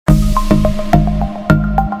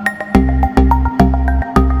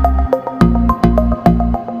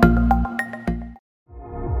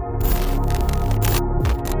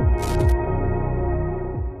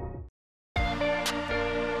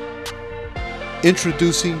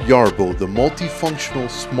Introducing Yarbo, the multifunctional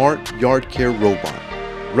smart yard care robot,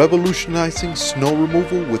 revolutionizing snow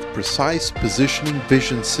removal with precise positioning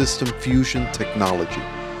vision system fusion technology.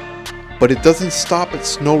 But it doesn't stop at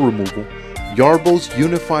snow removal. Yarbo's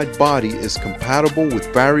unified body is compatible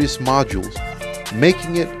with various modules,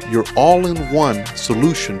 making it your all-in-one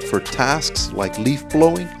solution for tasks like leaf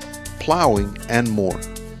blowing, plowing, and more.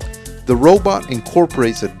 The robot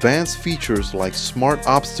incorporates advanced features like smart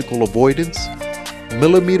obstacle avoidance,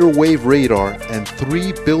 millimeter wave radar, and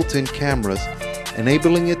 3 built-in cameras,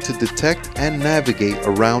 enabling it to detect and navigate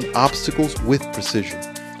around obstacles with precision.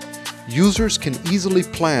 Users can easily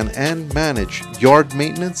plan and manage yard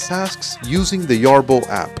maintenance tasks using the Yarbo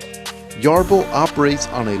app. Yarbo operates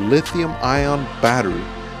on a lithium-ion battery,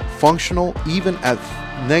 functional even at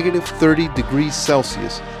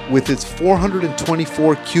 -30°C with its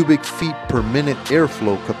 424 cubic feet per minute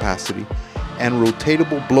airflow capacity and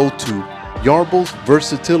rotatable blow tube. Yarbo's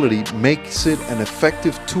versatility makes it an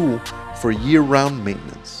effective tool for year-round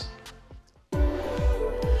maintenance.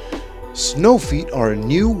 Snowfeet are a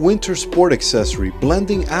new winter sport accessory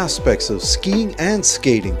blending aspects of skiing and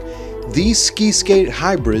skating. These ski skate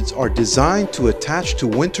hybrids are designed to attach to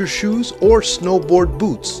winter shoes or snowboard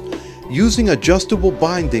boots. Using adjustable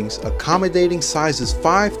bindings accommodating sizes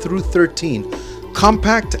 5 through 13,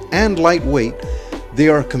 compact and lightweight, they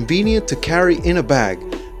are convenient to carry in a bag.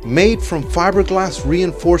 Made from fiberglass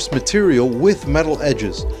reinforced material with metal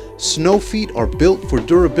edges, Snowfeet are built for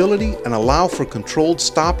durability and allow for controlled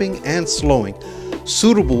stopping and slowing,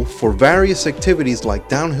 suitable for various activities like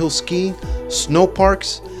downhill skiing, snow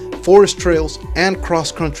parks, forest trails, and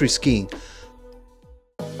cross-country skiing.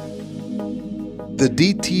 The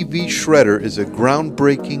DTV Shredder is a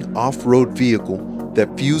groundbreaking off-road vehicle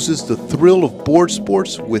that fuses the thrill of board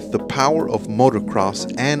sports with the power of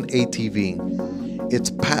motocross and ATVing. Its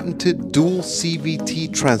patented dual CVT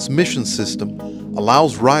transmission system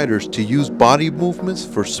allows riders to use body movements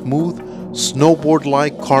for smooth,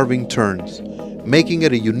 snowboard-like carving turns, making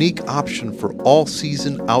it a unique option for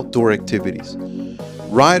all-season outdoor activities.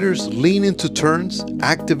 Riders lean into turns,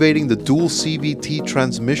 activating the dual CVT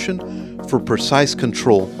transmission for precise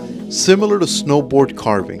control, similar to snowboard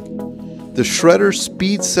carving. The Shredder's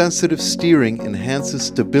speed-sensitive steering enhances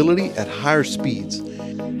stability at higher speeds.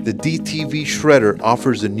 The DTV Shredder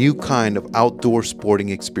offers a new kind of outdoor sporting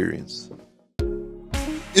experience.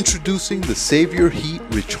 Introducing the Savior Heat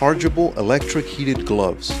rechargeable electric heated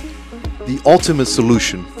gloves, the ultimate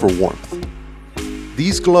solution for warmth.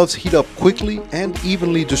 These gloves heat up quickly and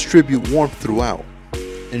evenly distribute warmth throughout,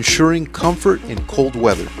 ensuring comfort in cold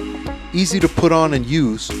weather. Easy to put on and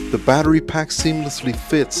use, the battery pack seamlessly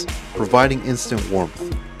fits, providing instant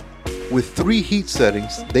warmth. With 3 heat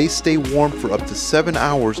settings, they stay warm for up to 7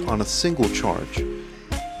 hours on a single charge.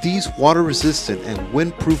 These water-resistant and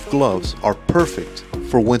wind-proof gloves are perfect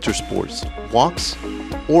for winter sports, walks,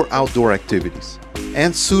 or outdoor activities.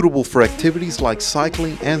 And suitable for activities like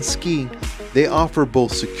cycling and skiing, they offer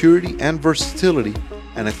both security and versatility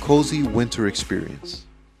and a cozy winter experience.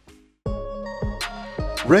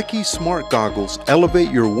 Rekkie Smart Goggles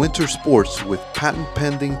elevate your winter sports with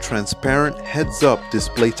patent-pending transparent heads-up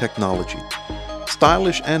display technology.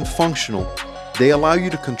 Stylish and functional, they allow you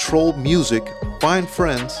to control music, find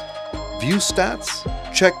friends, view stats,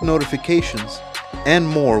 check notifications, and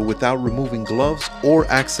more without removing gloves or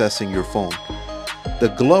accessing your phone.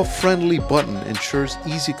 The glove-friendly button ensures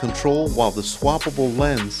easy control while the swappable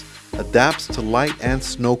lens adapts to light and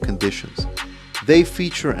snow conditions. They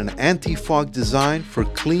feature an anti-fog design for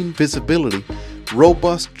clean visibility,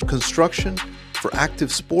 robust construction for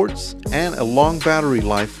active sports, and a long battery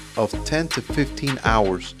life of 10 to 15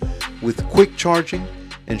 hours with quick charging,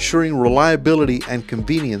 ensuring reliability and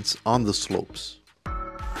convenience on the slopes.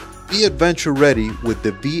 Be adventure ready with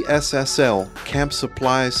the VSSL Camp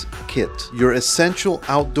Supplies Kit, your essential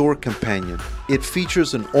outdoor companion. It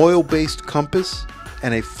features an oil-based compass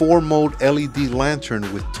and a 4-mode LED lantern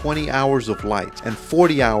with 20 hours of light and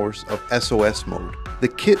 40 hours of SOS mode. The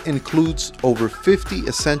kit includes over 50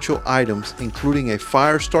 essential items, including a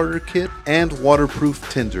fire starter kit and waterproof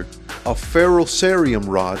tinder, a ferrocerium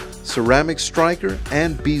rod, ceramic striker,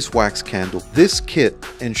 and beeswax candle. This kit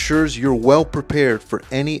ensures you're well prepared for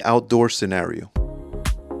any outdoor scenario.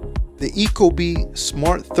 The ecobee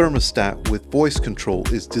Smart Thermostat with voice control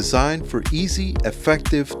is designed for easy,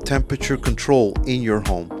 effective temperature control in your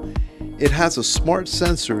home. It has a smart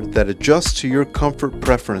sensor that adjusts to your comfort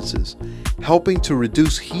preferences, helping to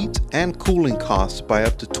reduce heat and cooling costs by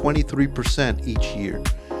up to 23% each year.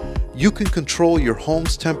 You can control your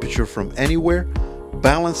home's temperature from anywhere,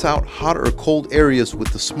 balance out hot or cold areas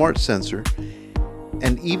with the smart sensor,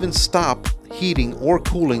 and even stop heating or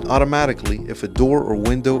cooling automatically if a door or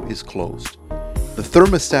window is closed. The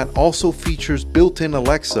thermostat also features built-in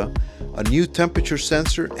Alexa, a new temperature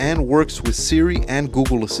sensor, and works with Siri and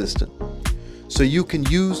Google Assistant, so you can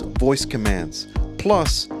use voice commands.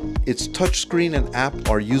 Plus, its touchscreen and app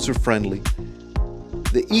are user-friendly.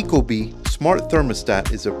 The ecobee Smart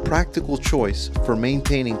Thermostat is a practical choice for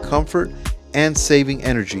maintaining comfort and saving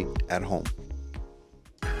energy at home.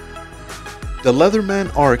 The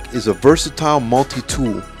Leatherman Arc is a versatile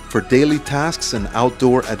multi-tool for daily tasks and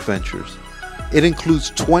outdoor adventures. It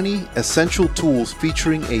includes 20 essential tools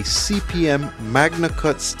featuring a CPM Magna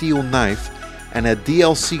Cut steel knife and a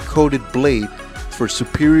DLC coated blade for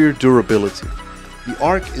superior durability. The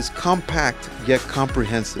Arc is compact yet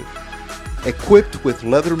comprehensive. Equipped with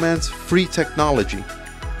Leatherman's free technology,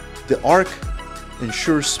 the Arc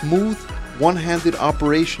ensures smooth, one-handed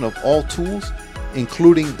operation of all tools,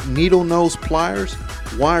 including needle nose pliers,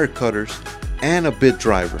 wire cutters, and a bit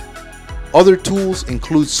driver. Other tools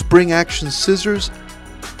include spring action scissors,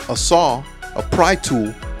 a saw, a pry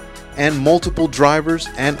tool, and multiple drivers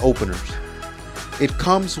and openers. It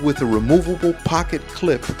comes with a removable pocket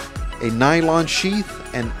clip, a nylon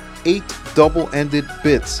sheath, and 8 double-ended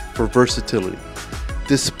bits for versatility.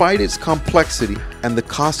 Despite its complexity and the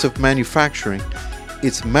cost of manufacturing,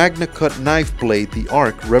 its Magna Cut knife blade, the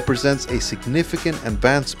Arc, represents a significant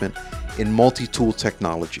advancement in multi-tool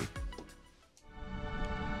technology.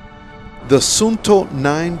 The Suunto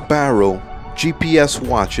 9 Baro GPS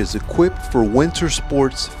watch is equipped for winter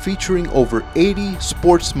sports, featuring over 80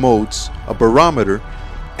 sports modes, a barometer,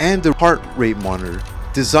 and a heart rate monitor.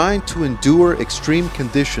 Designed to endure extreme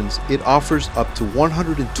conditions, it offers up to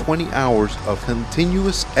 120 hours of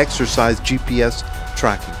continuous exercise GPS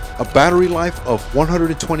tracking, a battery life of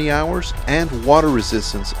 120 hours, and water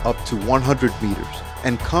resistance up to 100 meters,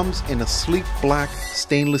 and comes in a sleek black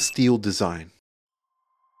stainless steel design.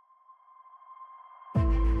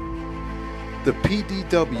 The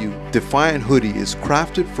PDW Defiant Hoodie is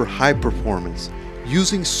crafted for high performance.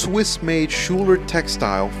 Using Swiss-made Schuler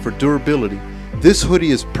textile for durability, this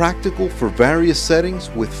hoodie is practical for various settings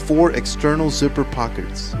with 4 external zipper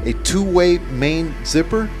pockets, a 2-way main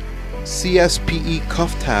zipper, CSPE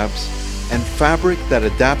cuff tabs, and fabric that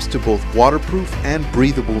adapts to both waterproof and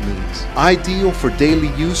breathable needs. Ideal for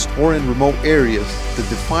daily use or in remote areas, the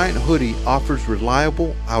Defiant Hoodie offers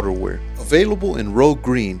reliable outerwear. Available in Rogue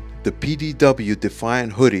Green, the PDW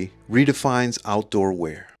Defiant Hoodie redefines outdoor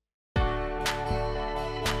wear.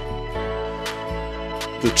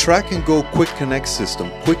 The Track and Go Quick Connect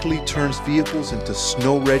system quickly turns vehicles into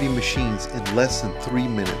snow-ready machines in less than 3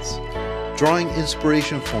 minutes. Drawing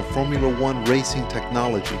inspiration from Formula One racing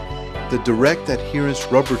technology, the Direct Adherence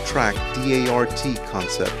Rubber Track DART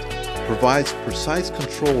concept provides precise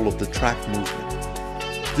control of the track movement.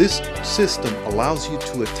 This system allows you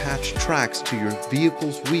to attach tracks to your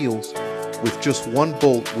vehicle's wheels with just one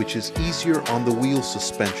bolt, which is easier on the wheel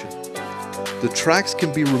suspension. The tracks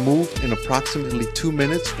can be removed in approximately 2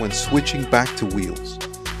 minutes when switching back to wheels.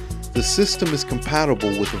 The system is compatible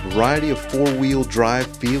with a variety of 4-wheel drive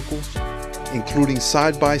vehicles, including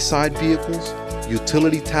side-by-side vehicles,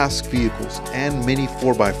 utility task vehicles, and mini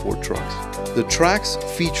 4x4 trucks. The tracks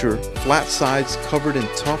feature flat sides covered in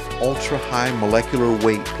tough, ultra-high molecular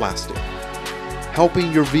weight plastic,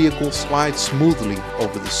 helping your vehicle slide smoothly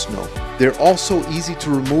over the snow. They're also easy to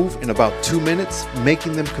remove in about 2 minutes,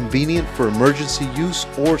 making them convenient for emergency use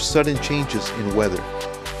or sudden changes in weather,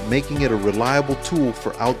 making it a reliable tool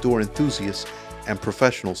for outdoor enthusiasts and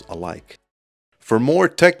professionals alike. For more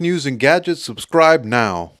tech news and gadgets, subscribe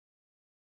now.